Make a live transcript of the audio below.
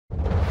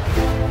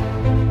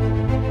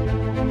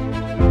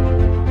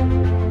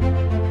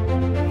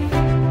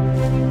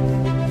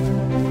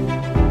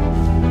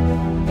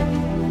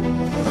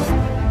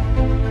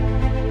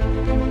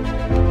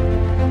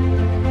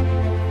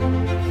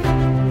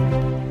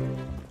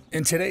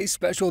In today's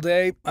special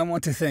day, I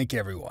want to thank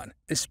everyone,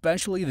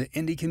 especially the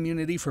indie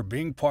community, for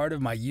being part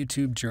of my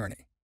YouTube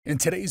journey. In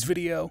today's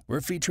video,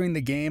 we're featuring the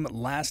game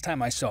Last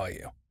Time I Saw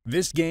You.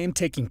 This game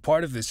taking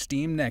part of the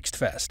Steam Next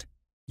Fest.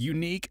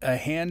 Unique, a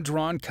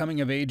hand-drawn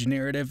coming-of-age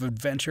narrative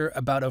adventure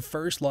about a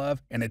first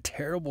love and a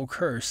terrible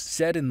curse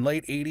set in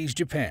late 80s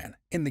Japan.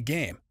 In the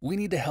game, we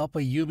need to help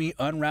Ayumi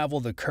unravel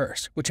the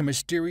curse which a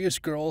mysterious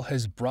girl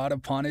has brought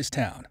upon his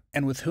town,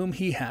 and with whom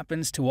he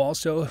happens to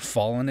also have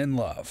fallen in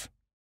love.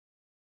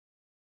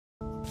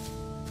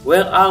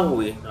 Where are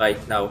we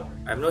right now?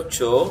 I'm not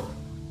sure,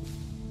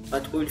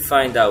 but we'll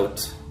find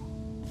out.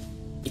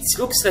 It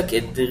looks like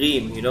a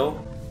dream, you know?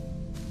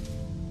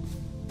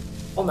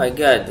 Oh my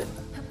god,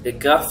 the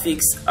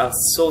graphics are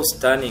so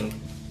stunning.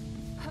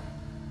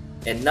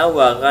 And now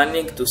we are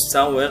running to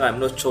somewhere,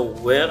 I'm not sure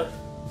where,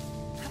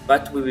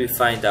 but we will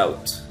find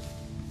out.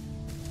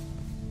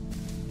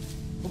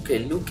 Okay,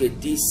 look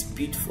at this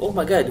beautiful... Oh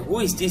my god,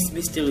 who is this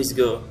mysterious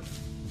girl?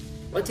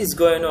 What is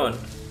going on?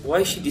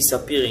 Why is she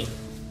disappearing?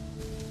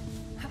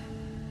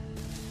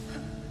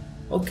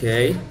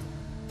 Okay.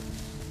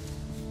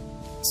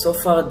 So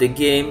far the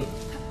game,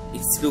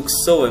 it looks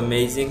so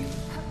amazing.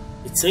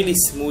 It's really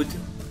smooth.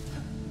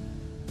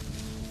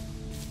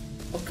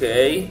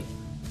 Okay.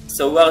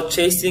 So we are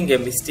chasing a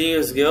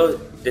mysterious girl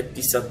that's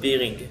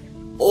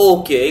disappearing.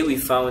 Okay, we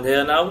found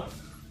her now.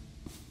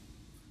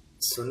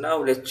 So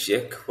now let's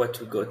check what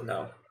we got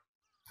now.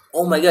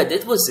 Oh my god,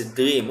 that was a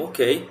dream.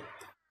 Okay.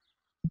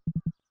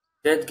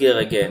 That girl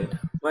again.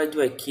 Why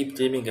do I keep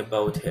dreaming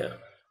about her?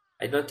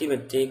 I don't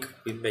even think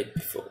we met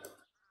before.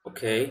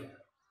 Okay.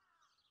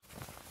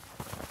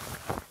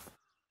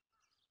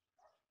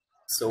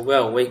 So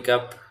we'll wake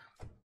up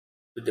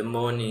to the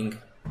morning.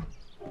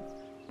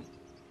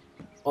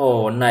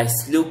 Oh,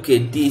 nice. Look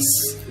at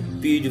this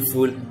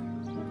beautiful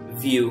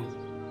view.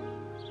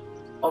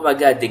 Oh my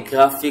god, the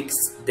graphics,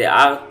 the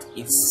art,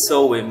 it's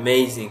so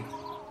amazing.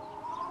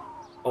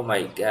 Oh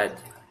my god.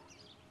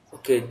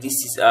 Okay, this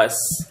is us.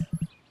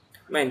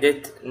 Man,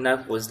 that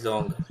nap was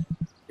long.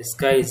 The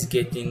sky is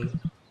getting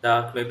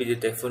dark. Maybe the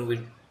typhoon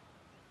will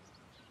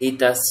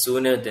hit us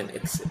sooner than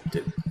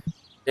expected.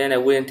 Then I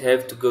wouldn't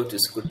have to go to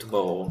school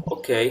tomorrow.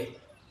 Okay.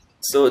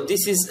 So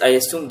this is, I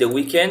assume, the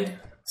weekend.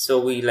 So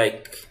we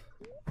like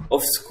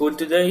off school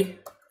today.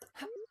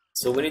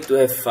 So we need to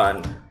have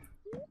fun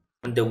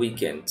on the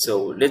weekend.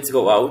 So let's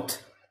go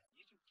out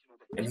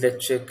and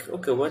let's check.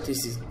 Okay, what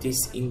is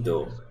this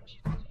indoor?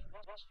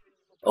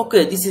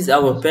 Okay, this is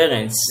our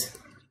parents.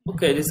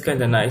 Okay, this is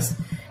kind of nice.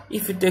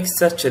 If you take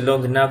such a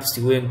long naps,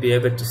 you won't be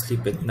able to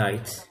sleep at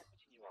night.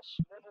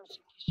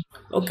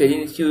 Okay,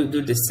 didn't you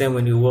do the same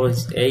when you were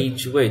his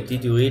age? Wait,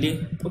 did you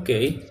really?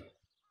 Okay.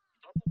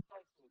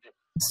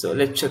 So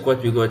let's check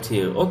what we got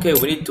here. Okay,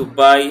 we need to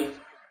buy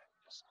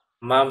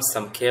mom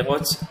some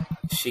carrots.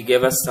 She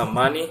gave us some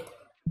money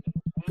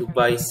to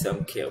buy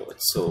some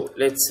carrots. So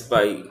let's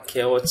buy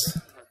carrots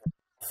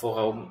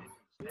for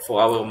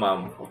our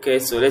mom. Okay,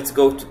 so let's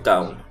go to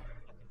town.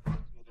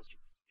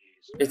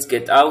 Let's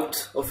get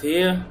out of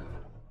here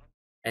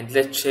and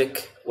let's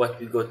check what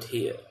we got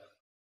here.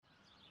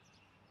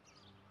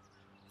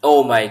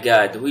 Oh my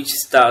god, we're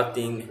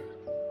starting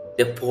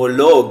the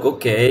prologue.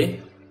 Okay,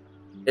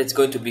 that's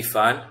going to be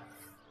fun.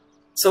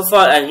 So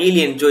far I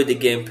really enjoyed the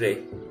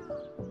gameplay.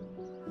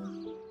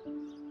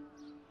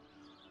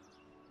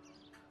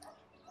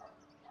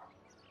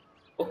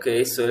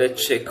 Okay, so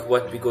let's check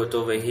what we got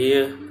over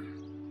here.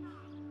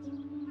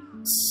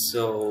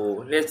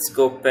 So let's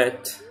go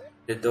pet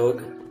the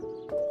dog.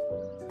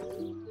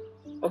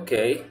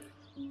 Okay.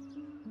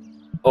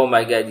 Oh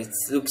my god, it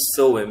looks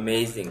so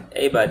amazing.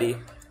 Hey buddy.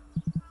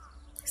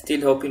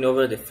 Still hopping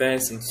over the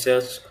fence in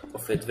search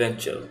of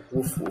adventure.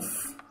 Woof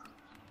woof.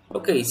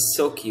 Okay, it's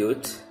so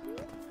cute.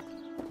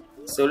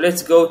 So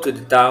let's go to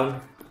the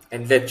town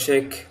and let's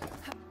check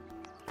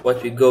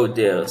what we go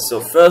there.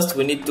 So first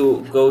we need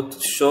to go to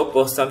shop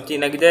or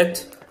something like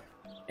that.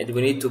 And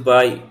we need to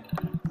buy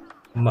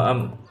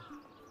mom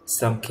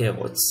some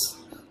carrots.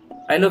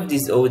 I love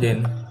this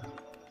Odin.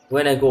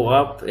 When I grow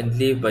up and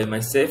live by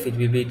myself, it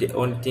will be the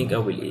only thing I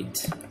will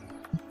eat.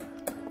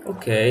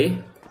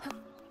 Okay.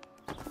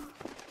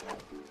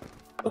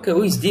 Okay,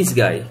 who is this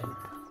guy?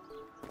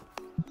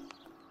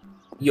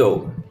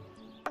 Yo.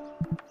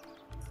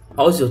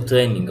 How's your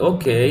training?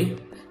 Okay.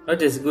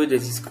 Not as good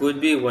as it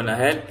could be. Wanna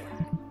help?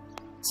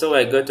 So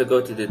I got to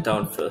go to the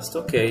town first.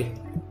 Okay.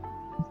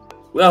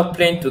 We are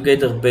playing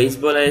together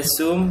baseball, I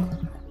assume.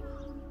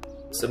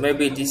 So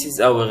maybe this is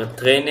our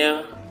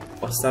trainer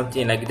or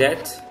something like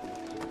that.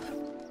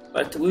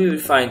 But we will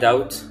find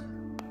out.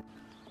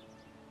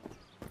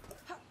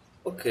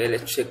 Okay,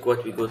 let's check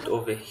what we got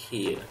over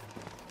here.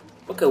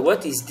 Okay,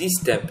 what is this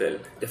temple?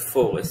 The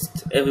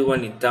forest.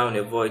 Everyone in town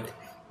avoid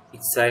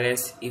its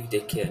silence if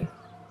they can.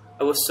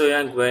 I was so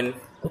young when...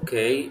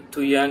 Okay,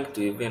 too young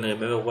to even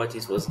remember what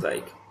it was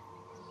like.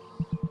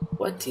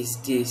 What is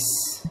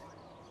this?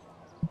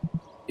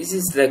 This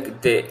is like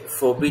the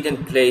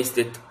forbidden place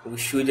that we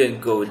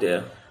shouldn't go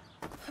there.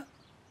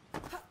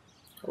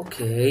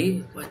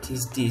 Okay, what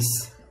is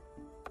this?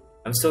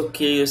 I'm so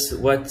curious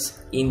what's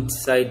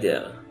inside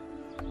there.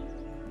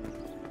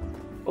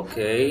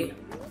 Okay.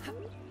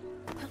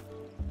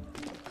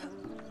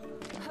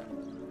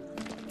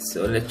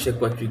 So let's check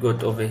what we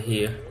got over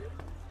here.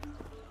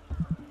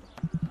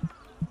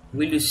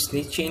 Will you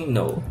snitch in?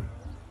 No.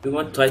 We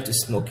won't try to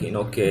smoke in.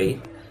 Okay.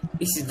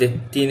 This is the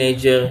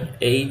teenager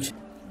age.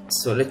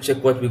 So let's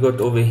check what we got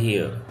over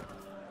here.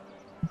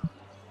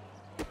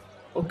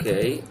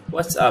 Okay.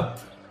 What's up?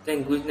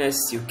 Thank goodness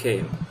you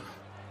came.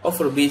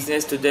 Awful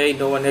business today.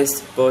 No one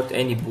has bought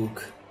any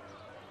book.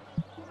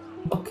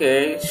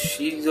 Okay.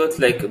 She got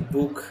like a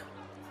book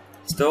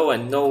store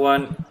and no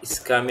one is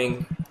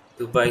coming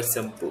to buy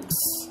some books.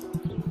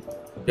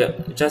 They're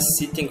just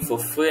sitting for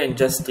free and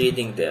just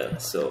reading there.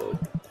 So,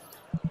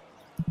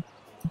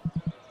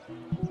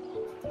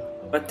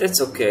 but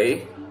that's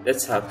okay.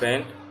 That's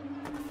happened.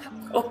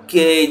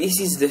 Okay, this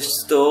is the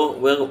store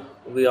where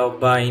we are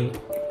buying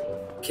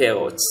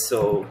carrots.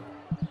 So,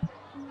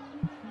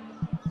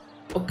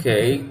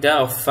 okay, they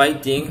are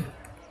fighting,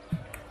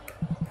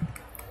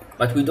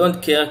 but we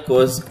don't care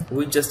because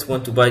we just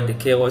want to buy the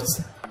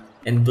carrots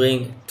and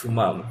bring to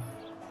mom.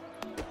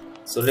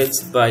 So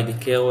let's buy the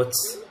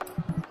carrots.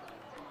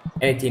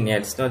 Anything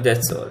else? No,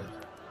 that's all.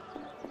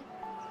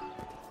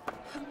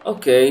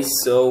 Okay,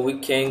 so we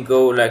can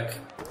go like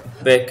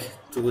back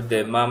to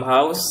the mom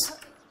house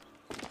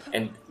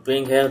and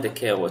bring her the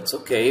carrots.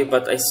 Okay,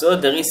 but I saw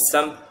there is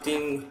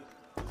something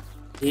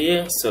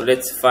here, so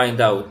let's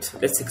find out.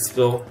 Let's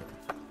explore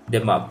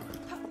the map.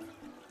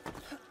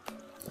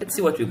 Let's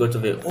see what we got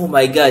over here. Oh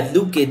my god,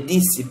 look at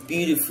this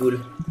beautiful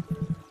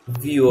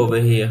view over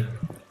here.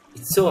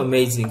 It's so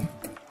amazing.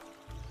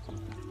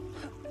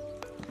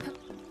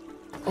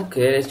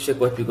 Okay, let's check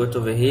what we got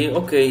over here.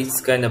 Okay,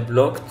 it's kind of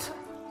blocked,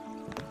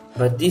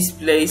 but this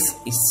place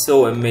is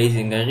so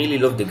amazing. I really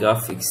love the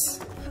graphics.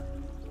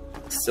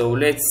 So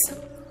let's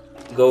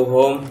go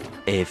home.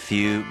 A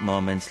few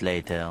moments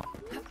later.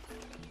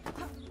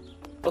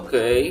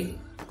 Okay,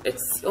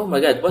 oh my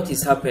god, what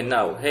is happening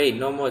now? Hey,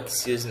 no more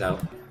excuse now.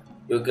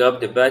 You grab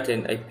the bat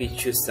and I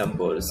pitch you some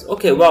balls.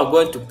 Okay, we are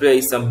going to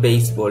play some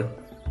baseball.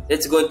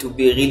 That's going to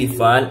be really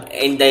fun,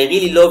 and I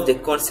really love the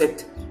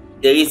concept.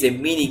 There is a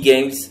mini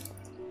games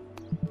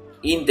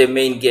in the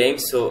main game,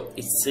 so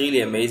it's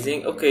really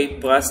amazing. Okay,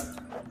 press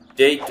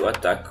J to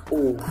attack.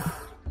 Oh,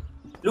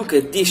 look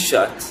at this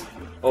shot.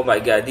 Oh my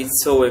god,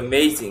 it's so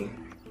amazing.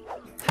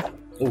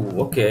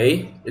 Oh,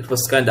 okay, it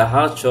was kind of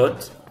hard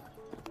shot,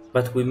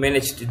 but we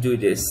managed to do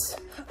this.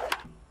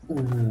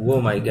 Ooh,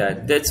 oh my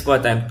god, that's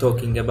what I'm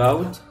talking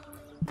about.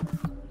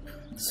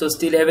 So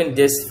still having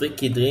these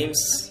freaky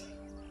dreams.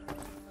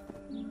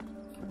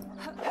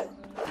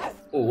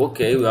 Oh,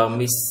 okay, we are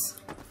miss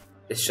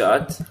a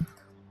shot.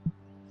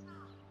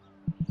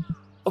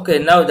 Okay,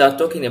 now they're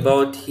talking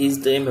about his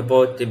dream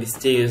about the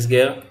mysterious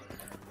girl.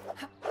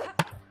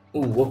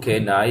 Ooh, okay,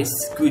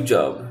 nice, good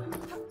job.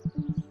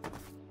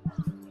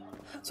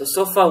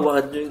 So far we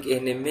are doing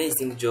an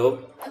amazing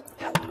job.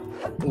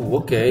 Ooh,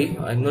 okay,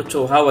 I'm not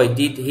sure how I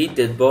did hit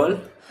that ball,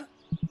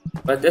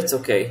 but that's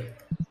okay.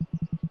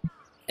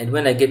 And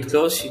when I get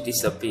close, she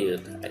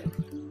disappeared.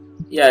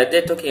 Yeah,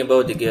 they're talking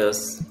about the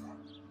girls.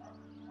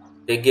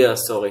 The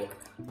girls, sorry.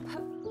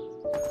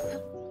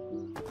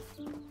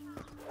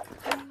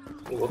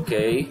 Ooh,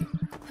 okay,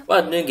 we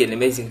are doing an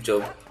amazing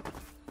job.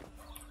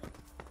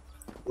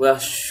 We are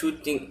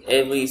shooting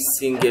every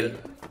single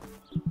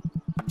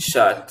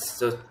shot,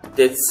 so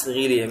that's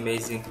really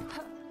amazing.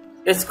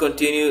 Let's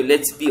continue.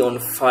 Let's be on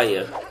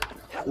fire.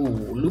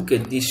 Ooh, look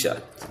at this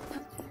shot.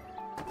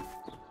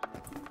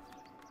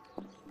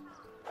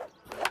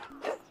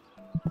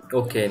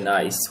 Okay,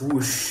 nice.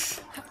 Whoosh.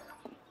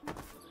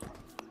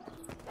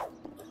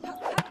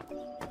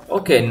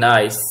 Okay,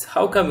 nice.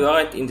 How come you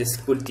aren't in the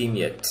school team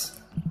yet?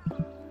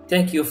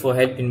 Thank you for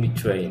helping me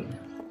train.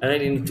 I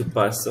really need to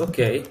pass.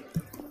 Okay.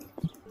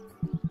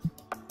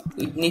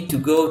 We need to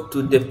go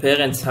to the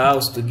parents'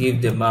 house to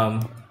give the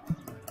mom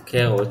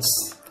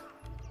carrots.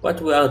 What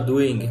we are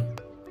doing?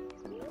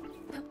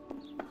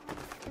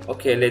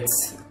 Okay,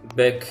 let's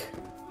back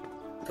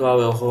to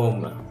our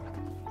home.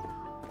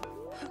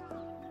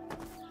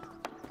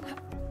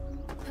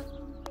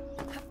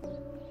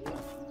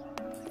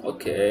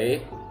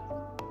 Okay.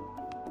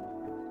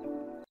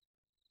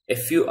 A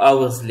few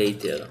hours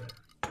later.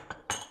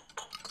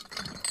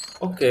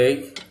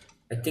 Okay,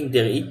 I think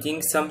they're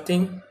eating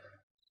something.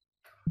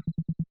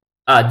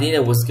 Ah,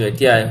 dinner was great.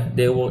 Yeah,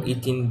 they were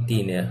eating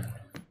dinner.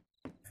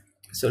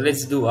 So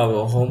let's do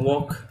our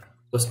homework,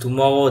 because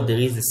tomorrow there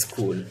is a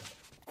school.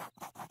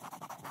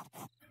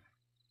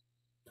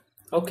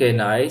 Okay,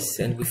 nice,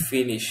 and we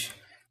finish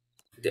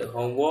the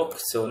homework.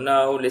 So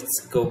now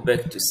let's go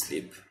back to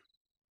sleep.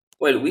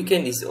 Well,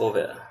 weekend is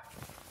over,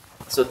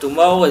 so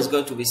tomorrow is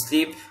going to be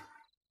sleep,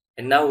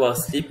 and now we're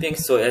sleeping,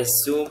 so I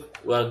assume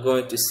we're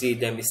going to see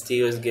the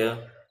mysterious girl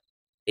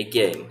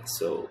again.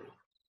 So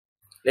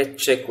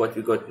let's check what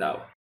we got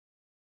now.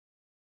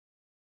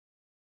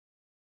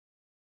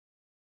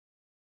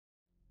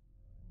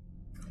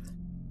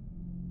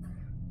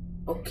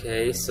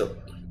 Okay, so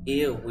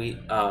here we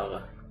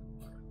are.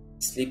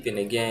 sleeping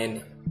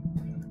again.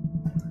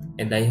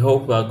 And I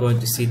hope we are going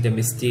to see the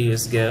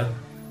mysterious girl.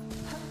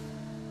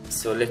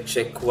 So let's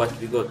check what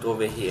we got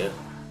over here.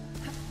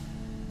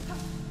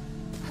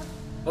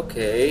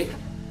 Okay.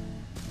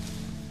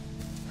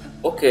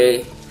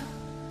 Okay,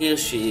 here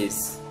she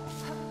is,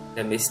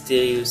 the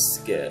mysterious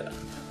girl.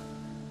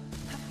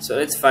 So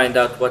let's find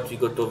out what we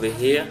got over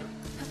here.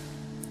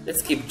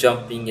 Let's keep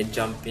jumping and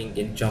jumping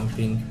and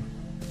jumping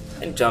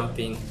and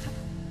jumping.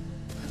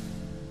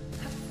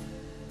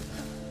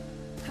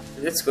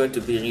 That's going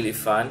to be really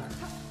fun.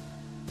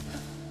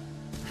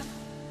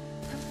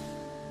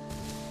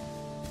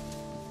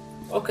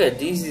 Okay,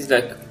 this is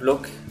like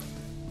block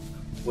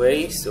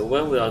way, so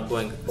where we are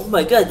going? Oh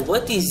my god,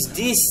 what is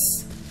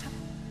this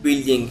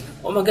building?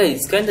 Oh my god,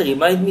 it's kind of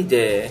remind me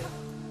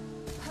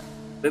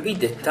maybe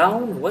the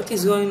town. What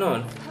is going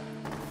on?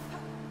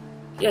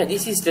 Yeah,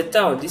 this is the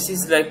town. This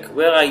is like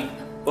where I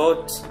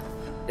bought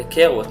the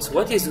carrots.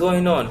 What is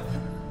going on?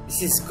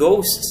 This is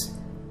ghosts.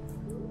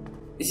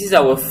 This is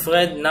our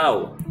friend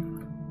now.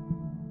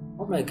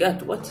 Oh my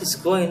god, what is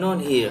going on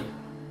here?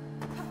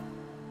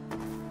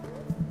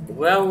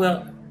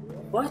 Well,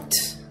 what?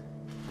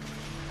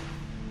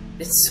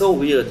 It's so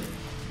weird.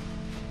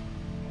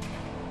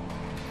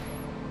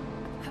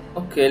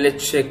 Okay,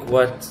 let's check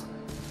what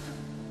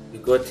we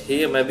got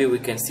here. Maybe we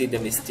can see the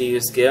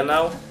mysterious girl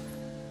now.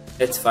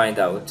 Let's find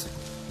out.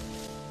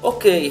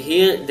 Okay,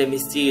 here the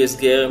mysterious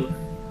girl.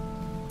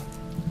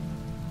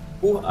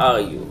 Who are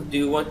you? Do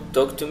you want to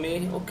talk to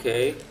me?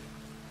 Okay.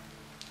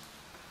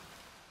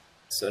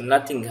 So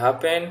nothing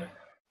happened.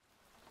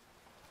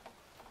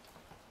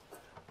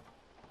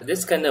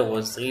 This kind of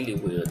was really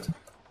weird.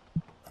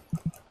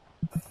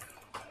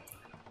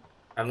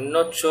 I'm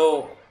not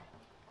sure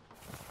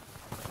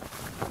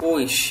who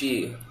is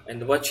she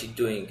and what she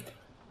doing.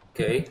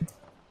 Okay.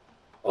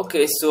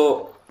 Okay,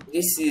 so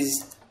this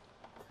is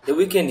the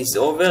weekend is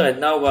over and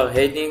now we're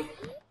heading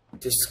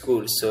to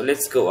school. So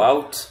let's go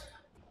out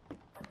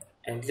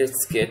and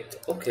let's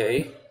get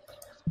okay.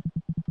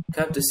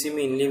 Come to see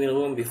me in living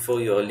room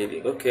before you are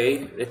leaving.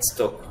 Okay, let's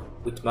talk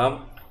with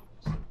mom.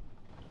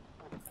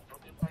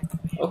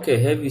 Okay,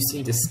 have you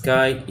seen the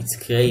sky? It's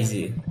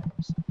crazy.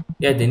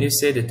 Yeah, the news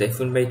said the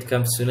typhoon might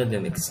come sooner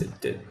than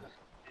expected,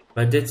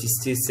 but that is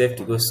still safe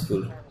to go to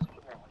school.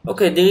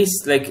 Okay, there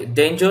is like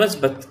dangerous,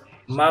 but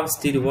mom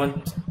still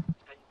want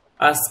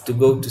us to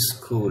go to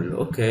school.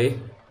 Okay,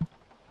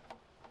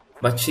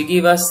 but she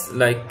give us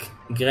like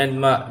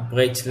grandma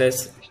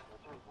bracelets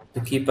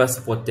to keep us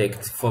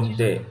protected from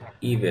the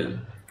evil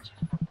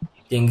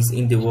things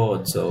in the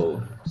world.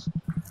 So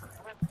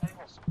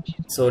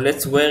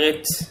let's wear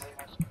it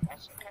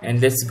and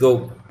let's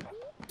go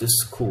to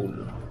school.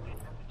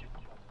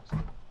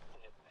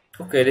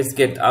 Okay, let's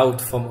get out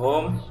from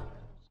home.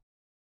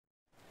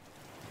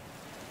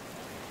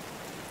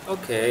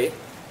 Okay,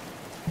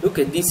 look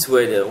at this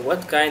weather.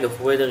 What kind of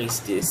weather is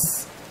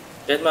this?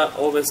 Grandma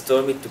always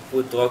told me to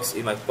put rocks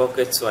in my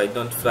pocket so I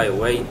don't fly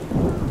away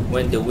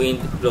when the wind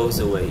blows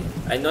away.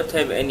 I don't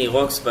have any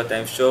rocks, but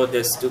I'm sure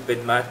there's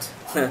stupid math.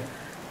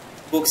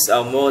 Books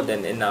are more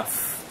than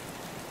enough.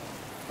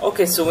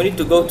 Okay, so we need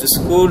to go to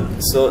school.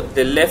 So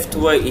the left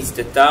way is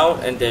the town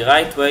and the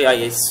right way, I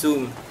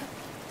assume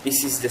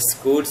this is the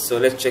school. So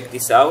let's check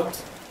this out.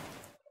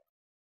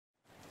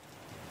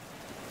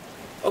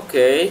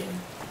 Okay,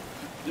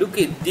 look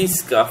at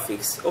these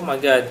graphics. Oh my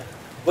god,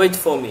 wait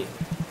for me.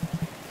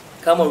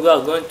 Come on, we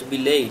are going to be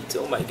late.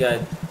 Oh my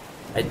god,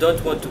 I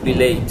don't want to be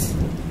late.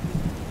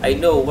 I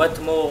know,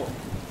 what more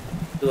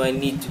do I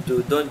need to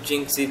do? Don't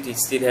jinx it, I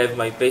still have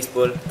my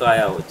baseball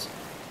tryout.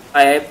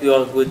 I hope you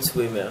are a good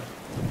swimmer.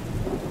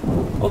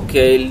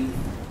 Okay,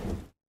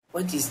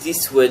 what is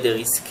this weather?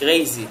 It's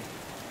crazy.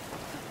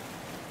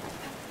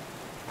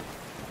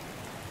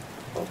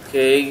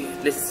 Okay,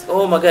 let's,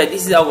 oh my god,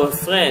 this is our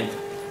friend.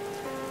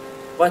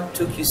 What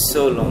took you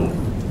so long?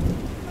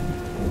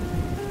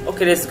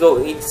 Okay, let's go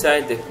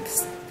inside.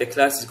 The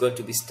class is going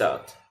to be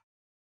start.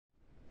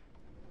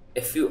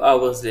 A few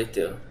hours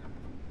later.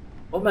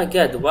 Oh my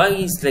god, why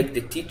is like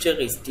the teacher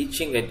is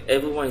teaching and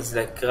everyone is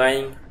like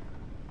crying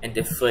and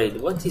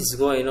afraid? What is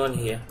going on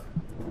here?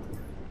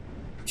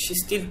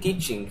 She's still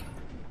teaching.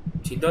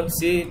 She don't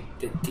see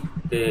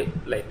the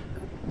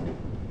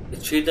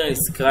children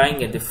is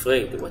crying and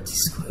afraid. What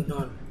is going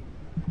on?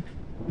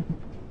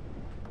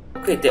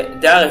 Okay,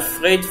 they are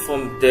afraid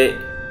from the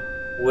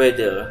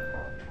weather.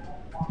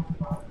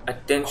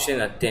 Attention,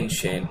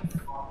 attention.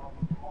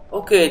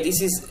 Okay,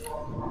 this is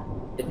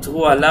a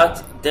true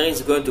alert. There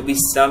is going to be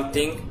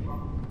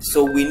something,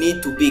 so we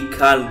need to be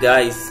calm,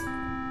 guys.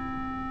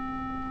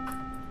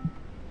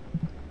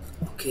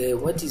 Okay,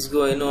 what is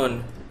going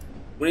on?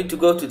 We need to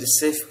go to the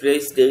safe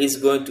place. There is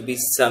going to be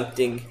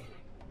something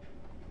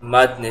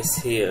madness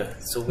here,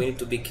 so we need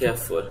to be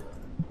careful.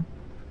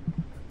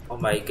 Oh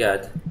my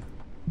god,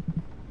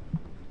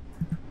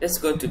 that's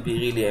going to be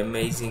really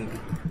amazing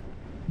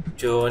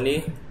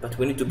journey, but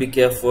we need to be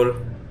careful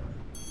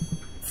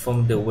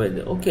from the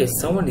weather. Okay,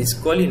 someone is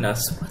calling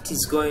us. What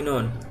is going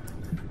on?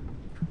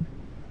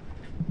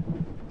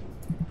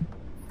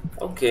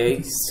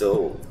 Okay,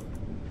 so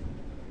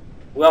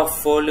we are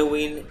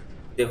following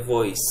the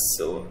voice,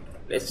 so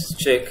let's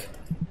check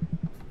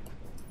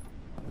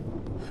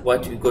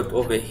what we got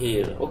over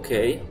here.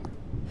 Okay,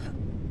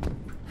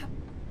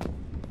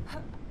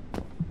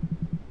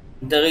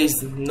 there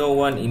is no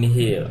one in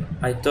here.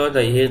 I thought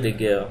I heard the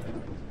girl.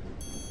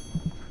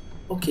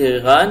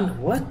 Okay,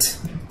 run. What?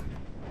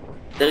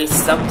 There is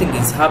something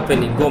is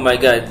happening. Oh my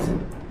god,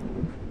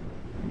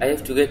 I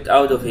have to get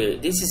out of here.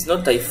 This is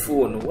not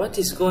typhoon. What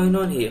is going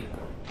on here?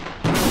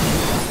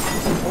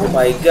 Oh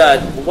my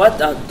god,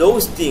 what are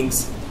those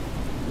things?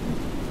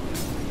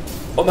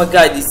 Oh my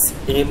god, it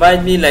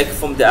reminds me like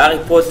from the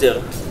Harry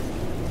Potter.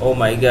 Oh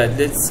my god,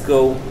 let's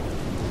go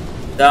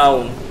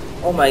down.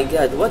 Oh my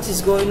god, what is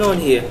going on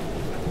here?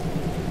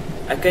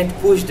 I can't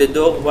push the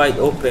door wide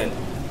open.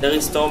 There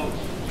is storm.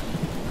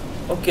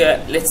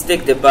 Okay, let's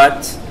take the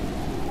bat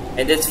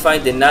and let's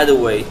find another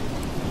way.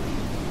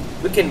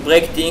 We can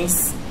break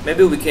things.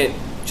 Maybe we can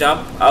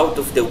jump out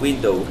of the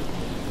window.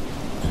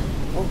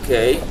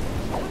 Okay,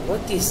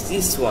 what is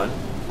this one?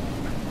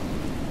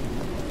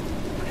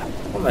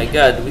 Oh my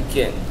god, we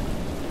can.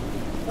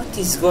 What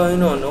is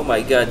going on? Oh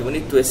my god, we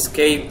need to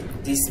escape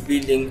this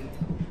building.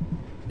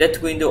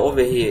 That window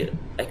over here,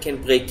 I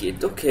can break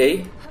it.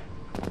 Okay,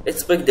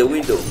 let's break the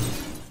window.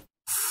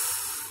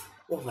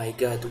 Oh my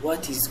god,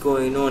 what is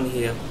going on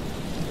here?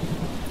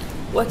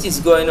 What is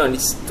going on?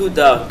 It's too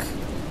dark.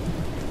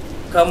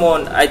 Come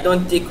on, I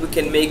don't think we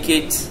can make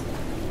it.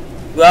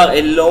 We are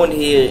alone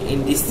here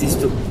in this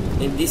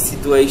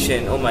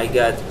situation. Oh my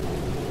god,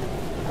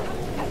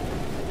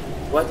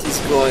 what is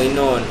going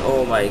on?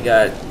 Oh my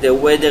god, the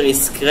weather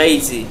is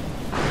crazy.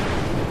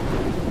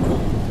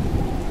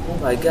 Oh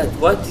my god,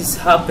 what is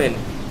happened?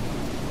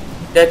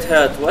 That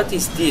hurt. What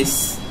is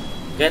this?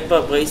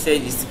 Grandpa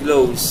bracelet is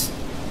close.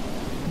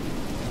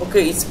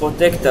 Okay, it's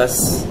protect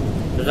us.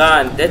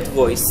 Run. That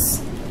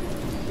voice.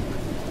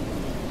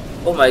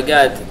 Oh my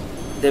god,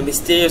 the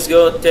mysterious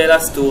girl tell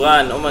us to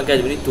run. Oh my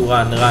god, we need to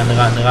run.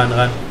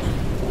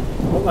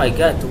 Oh my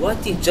god,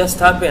 what did just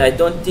happen? I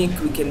don't think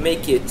we can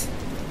make it.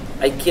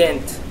 I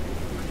can't.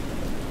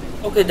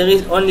 Okay, there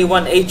is only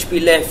 1 HP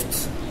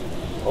left.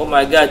 Oh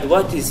my god,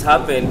 what is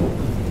happening?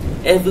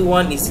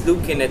 Everyone is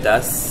looking at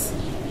us.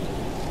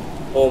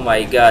 Oh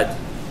my god,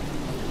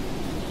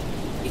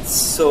 it's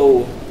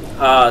so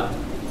hard.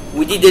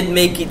 We didn't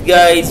make it,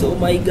 guys. Oh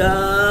my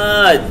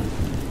god.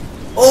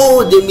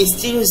 Oh, the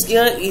mysterious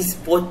girl is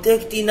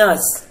protecting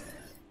us.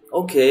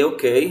 Okay,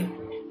 okay,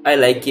 I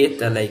like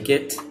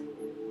it.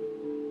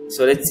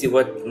 So let's see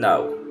what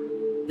now.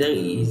 There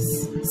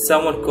is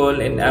someone called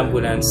an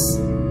ambulance.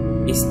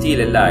 Is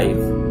still alive.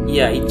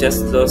 Yeah, he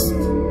just lost.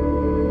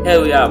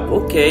 Hurry up.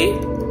 Okay,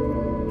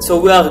 so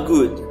we are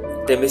good.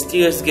 The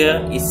mysterious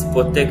girl is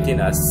protecting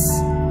us.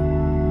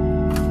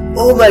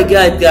 Oh my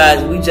god,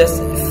 guys, we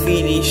just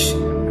finished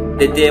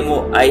the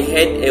demo. I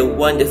had a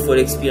wonderful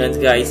experience,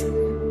 guys.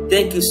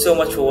 Thank you so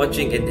much for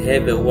watching and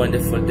have a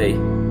wonderful day.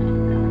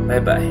 Bye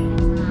bye.